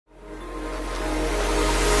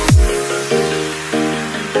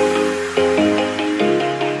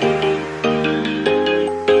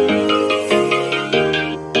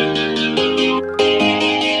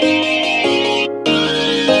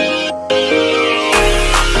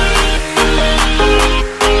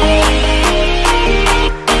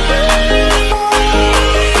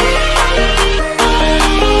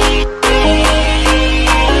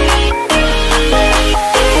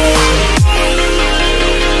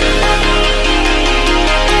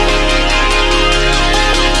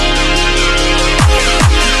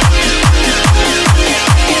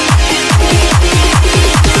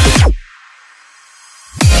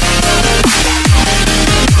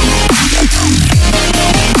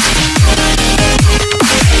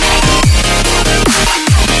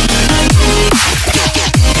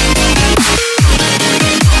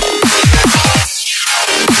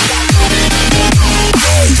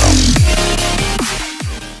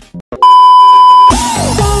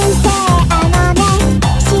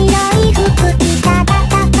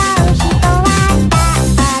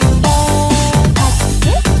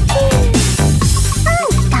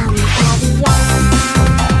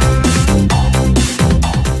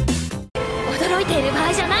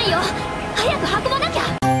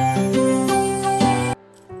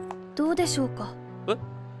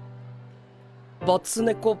バツ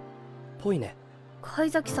猫っぽいね。貝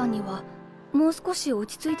崎さんにはもう少し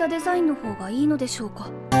落ち着いたデザインの方がいいのでしょうか。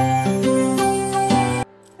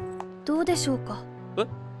どうでしょうか。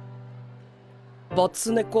バ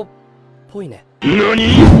ツ猫っぽいね。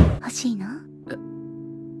何？欲しいの？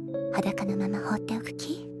裸のまま放っておく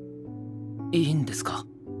気？いいんですか？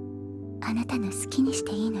あなたの好きにし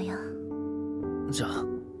ていいのよ。じゃあ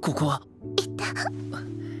ここは。いた。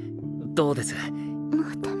どうです？も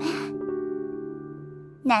うダメ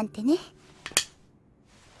なんte nih.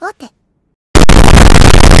 Oke.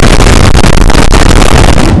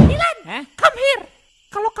 Milan, come here.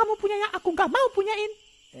 Kalau kamu punyanya aku nggak mau punyain.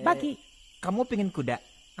 Bagi. Kamu pingin kuda?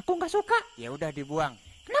 Aku nggak suka. Ya udah dibuang.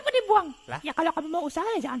 Kenapa dibuang? Lah? Ya kalau kamu mau usaha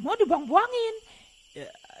ya jangan mau dibuang-buangin. Ya,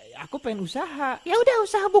 aku pengen usaha. Ya udah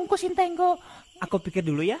usaha bungkusin Tenggo. Aku pikir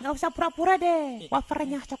dulu ya. Nggak usah pura-pura deh.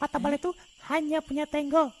 Wafernya coklat tebal itu hanya punya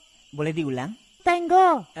Tenggo. Boleh diulang?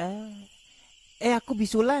 Tenggo. Aku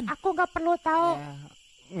bisulan. Aku nggak perlu tahu.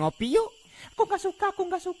 Ngopi yuk. Aku nggak suka, aku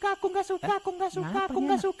nggak suka, aku nggak suka, aku nggak suka, aku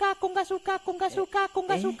nggak suka, aku nggak suka, aku nggak suka, aku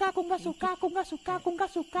nggak suka, aku nggak suka, aku nggak suka, aku nggak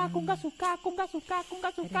suka, aku nggak suka, aku nggak suka, aku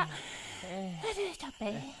nggak suka. Aduh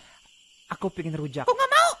capek. Aku pengen rujak. Aku nggak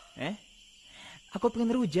mau. Aku pengen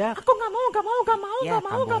rujak. Aku nggak mau, nggak mau, nggak mau, Ya, nggak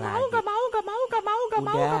mau, tambah nggak mau, lagi. nggak mau, nggak mau, nggak mau, nggak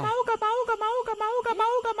mau, Udah. nggak mau, nggak mau, nggak mau, nggak mau, nggak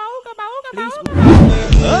mau, nggak mau, nggak mau, nggak mau.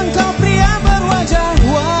 Engkau pria berwajah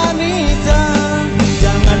wanita,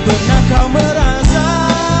 jangan pernah kau merasa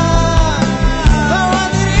bahwa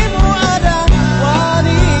dirimu ada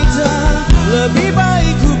wanita. Lebih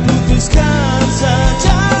baik ku putuskan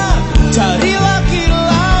saja, cari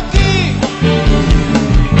laki-laki.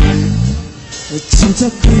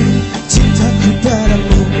 Cintaku, cintaku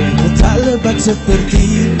padamu tak lebat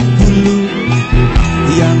seperti bulu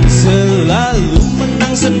yang selalu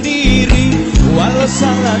menang sendiri, walau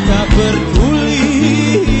salah tak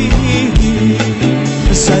peduli.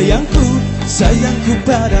 Sayangku, sayangku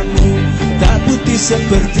padamu tak putih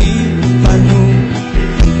seperti panu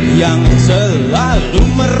yang selalu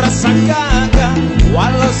merasa gagal,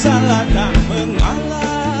 walau salah tak mengalah.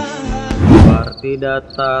 Party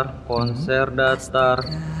datar, konser datar,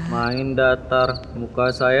 main datar,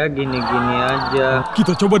 muka saya gini-gini aja.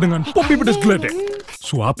 Kita coba dengan kopi pedas geledek.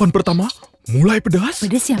 Suapan pertama mulai pedas.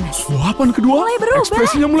 Pedes ya mas? Suapan kedua Mulai berubah.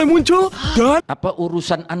 ekspresinya mulai muncul dan Apa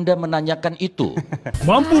urusan Anda menanyakan itu?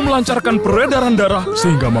 mampu melancarkan peredaran darah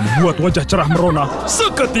sehingga membuat wajah cerah merona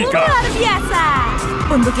seketika. Luar biasa.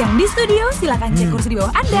 Untuk yang di studio silakan cek kursi di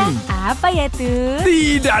bawah Anda. Apa ya tuh?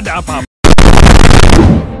 Tidak ada apa-apa.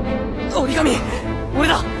 Origami, ore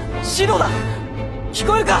da, Shiro da.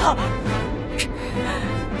 Kikoeru ka?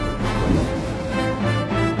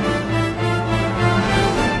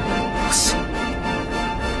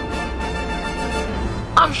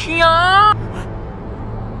 Akhirnya.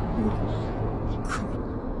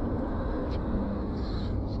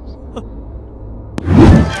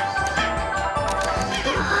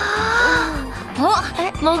 Oh,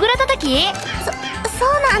 モグラたたき？そう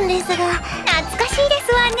なんですが、懐かしいで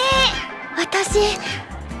すわね。私、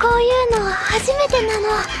こういうの初めてなの。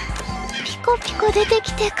ピコピコ出て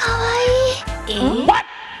きて可愛い。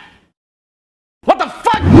What the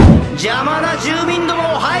fuck? 邪魔な住民ど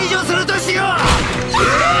もを排除するとしよう。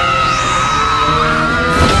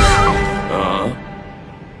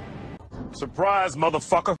Surprise,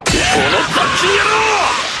 motherfucker!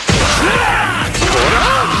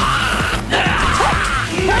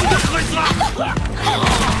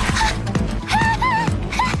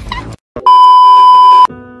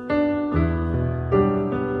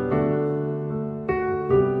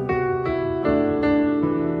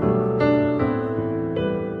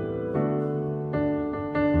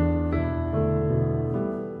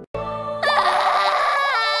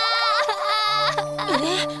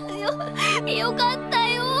 よかった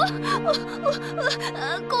よ。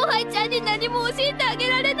後輩ちゃんに何も教えてあげ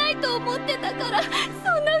られないと思ってたから、そ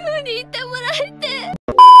んな風に言ってもらえて。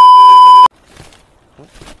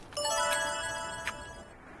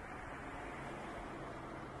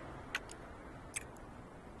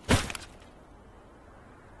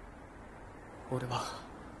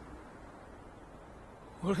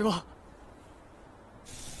俺は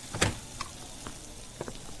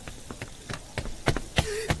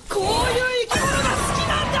こういう生き物が好き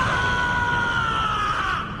なんだ。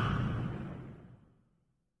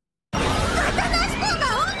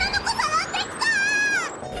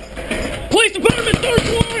Police department, third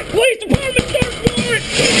floor! Police department, third floor!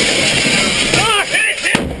 Ah, hey,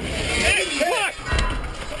 what?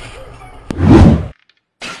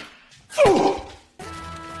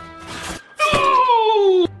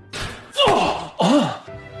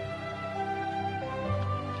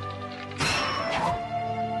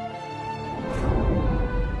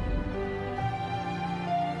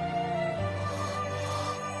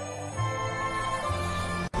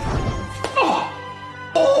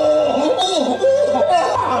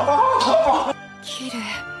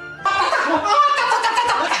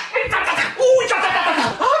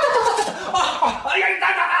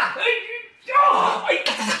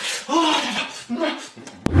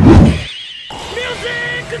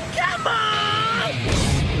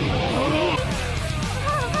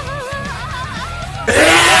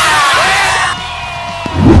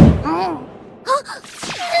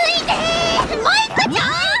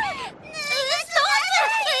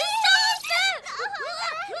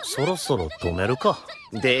 そろそろ止めるか。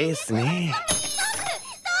ですね。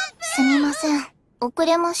すみません。遅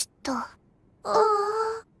れました。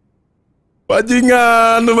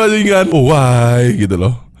Bajingan, bajingan. Why gitu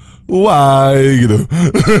loh. Why gitu.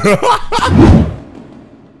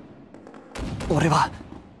 俺は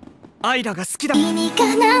アイラが好きだ。 Ini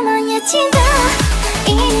karena namanya cinta,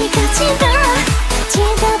 ini kan cinta,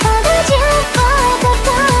 cinta pada jumpa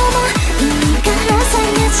pertama. Ini kan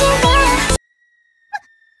rasanya cinta.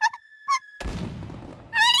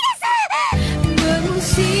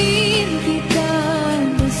 Mengusir kita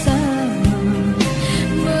bersama,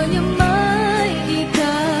 menyemai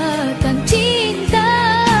ikatan cinta.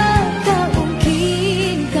 Tak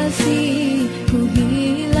mungkin kasihku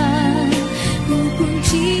hilang, ku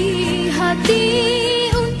kunci hati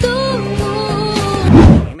untukmu.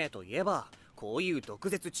 姫といえばこういう毒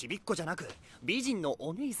舌ちびっこじゃなく美人の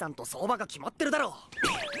お姉さんと相場が決まってるだろ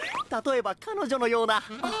う。例えば彼女のような。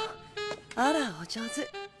あらお上手。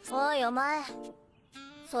おいお前、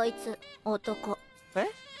そいつ男。え？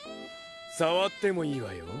触ってもいい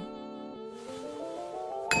わよ。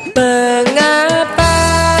 Mengapa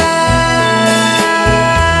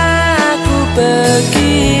aku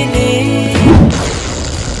begini?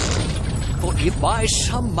 For if by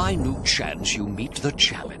some minute chance you meet the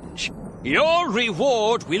challenge, your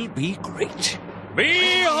reward will be great.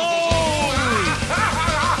 Behold!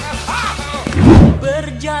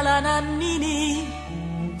 Perjalanan ini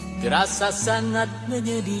terasa sangat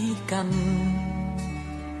menyedihkan.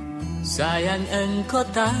 Sayang engkau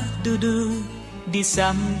tak duduk di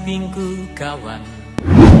sampingku kawan.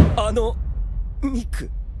 Miku.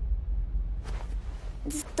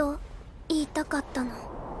 ずっと言いたかったの。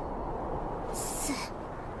す。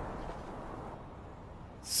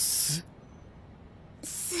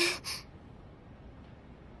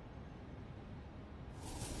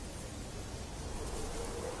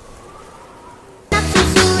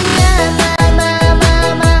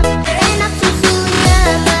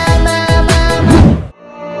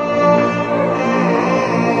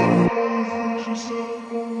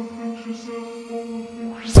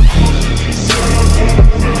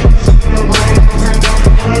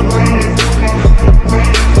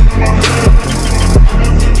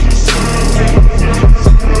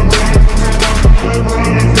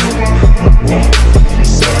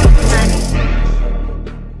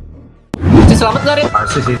Selamat gak, Rin?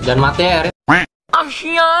 Pasti sih. Jangan mati ya, Rin.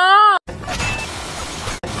 Asia!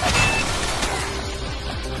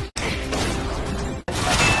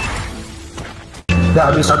 Gak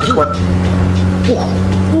habis kuat.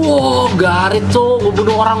 Wow, garit tuh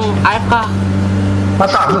ngebunuh orang AFK.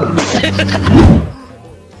 Matamu.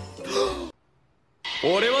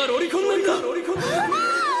 Orewa Loricon nanda.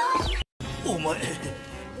 Omae,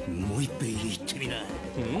 mau ippe itte mina.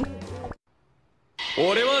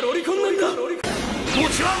 Orewa Loricon nanda.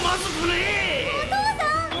 Mochi wa mazu kure.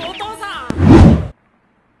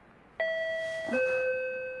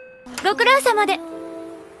 ご苦労様で。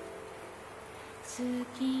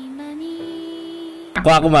 Kok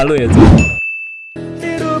aku malu ya, Cuk?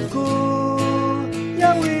 Hidupku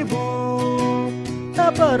yang wibu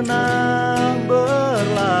tak pernah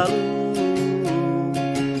berlalu.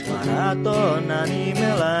 Maraton anime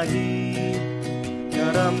lagi,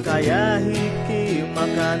 ngerem kayak hiki,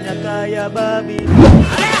 makannya kayak babi.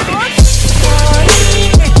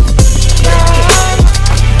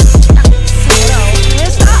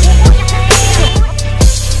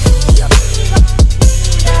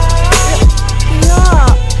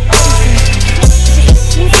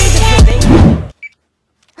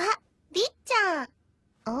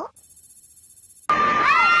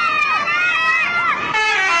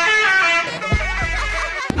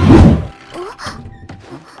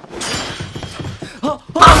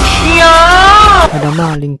 Ada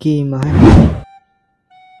maling Kiman.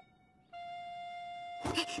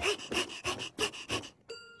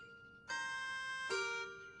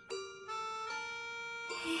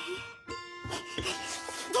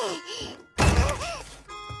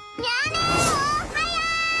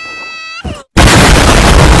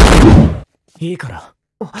いいから。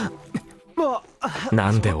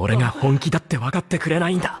なんで俺が本気だって分かってくれな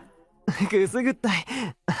いんだ。くすぐったい。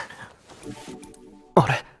あ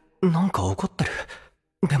れ、なんか怒ってる。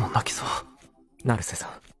でも泣きそう。成瀬さん、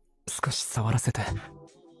少し触らせて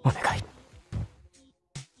お願い。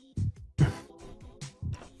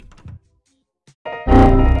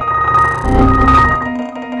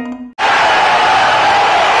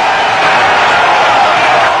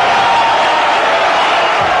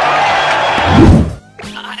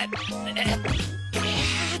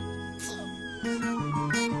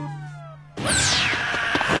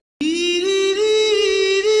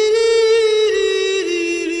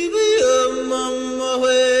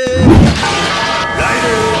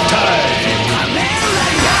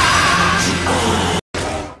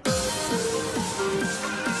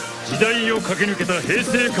駆け抜けた平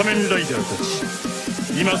成仮面ライダーた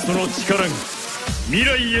ち、今その力が未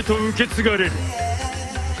来へと受け継がれる。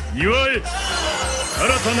祝え、新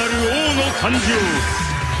たなる王の誕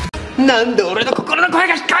生。なんで俺の心の声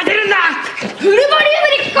が聞こえてるんだ。フルボリューム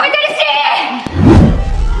で聞こえてる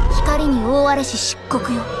し。光に覆われし漆黒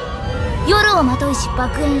よ、夜をまといし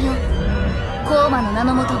爆炎よ、コーマの名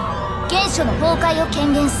のもとに原初の崩壊を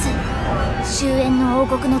権限す。終焉の王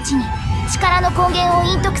国の地に力の根源を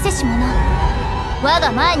隠匿せし者、我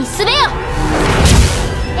が前に進めよ。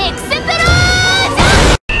エクセプロージョ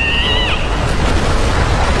ン。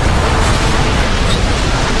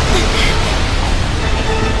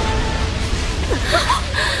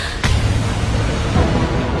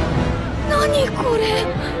何これ。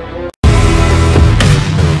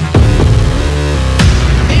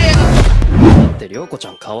って涼子ち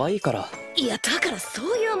ゃん可愛いから。いやだからそう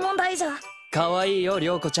いう問題じゃ。可愛いよ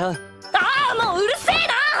涼子ちゃん。ああもううるせえ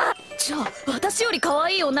な。じゃあ私より可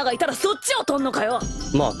愛い女がいたらそっちを取んのかよ。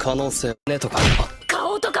まあ可能性ねとか。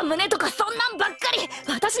顔とか胸とかそんなんばっかり。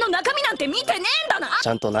私の中身なんて見てねえんだな。ち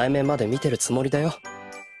ゃんと内面まで見てるつもりだよ。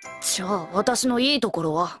じゃあ私のいいとこ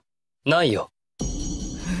ろはないよ。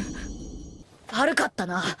悪かった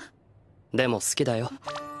な。でも好きだよ。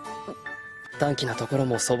短気なところ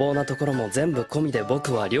も粗暴なところも全部込みで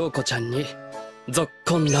僕は涼子ちゃんにぞっ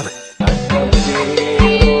こんラブ。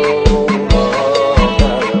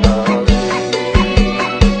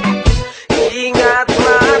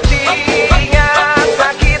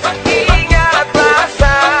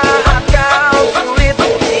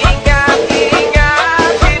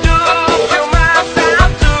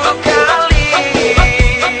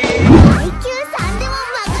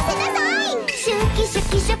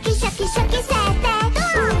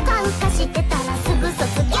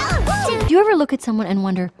Do you ever look at someone and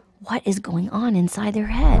wonder what is going on inside their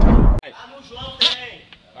head?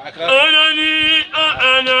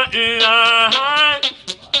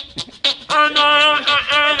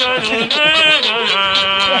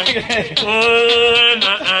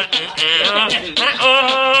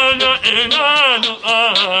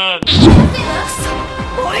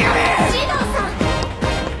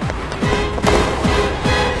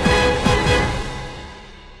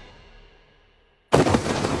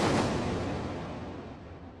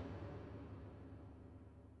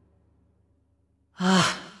あ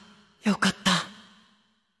あ、よかった。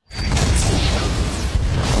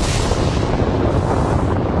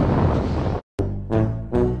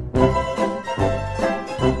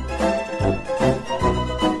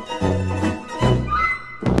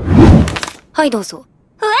はいどうぞ。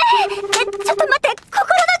ちょっと待って、心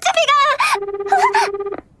の準備が。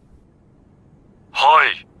は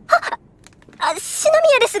い。篠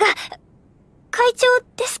宮ですが、会長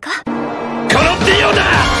ですか。かのってようだ。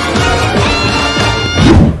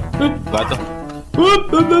Baca.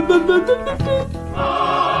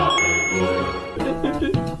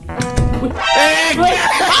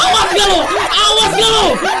 Awas gak lo? Awas gak lo?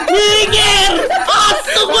 Minggir!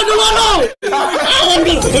 Tunggu dulu lo! Awan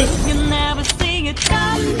dulu!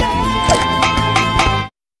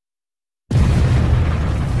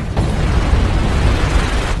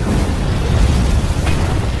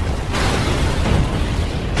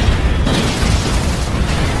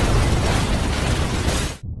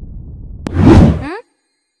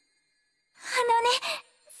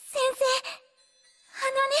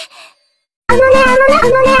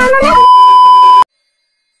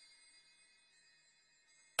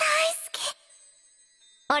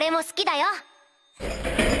俺も好きだよ。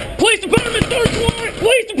 Police department, third floor!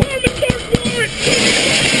 Police department, third floor!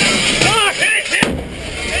 Ah, hey,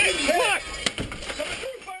 what?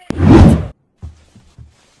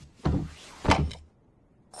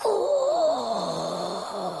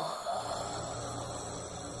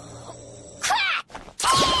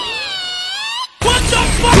 What the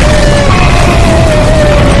fuck?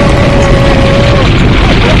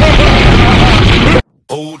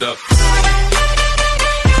 Hold up.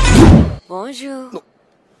 Bonjour.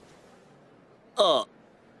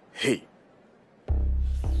 Hey.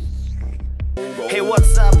 Hey,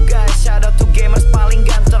 what's up, guys? Shout out to gamers paling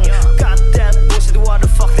ganteng. Cut that bullshit, what the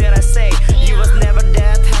fuck did I say? You was never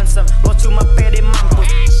that handsome. Lo cuma pede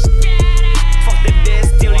mampus. Fuck the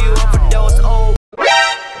bitch, till you overdose. Oh.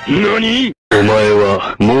 NANI? お前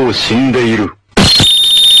はもう死んでいる。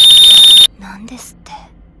なんですって、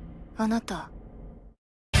あなた。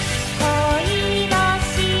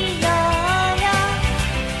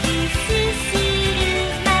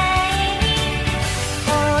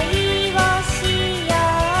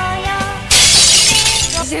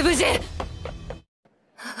無事。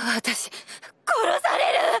私殺さ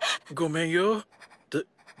れる。ごめんよ。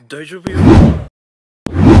大丈夫よ。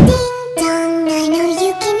じゃんないのよ。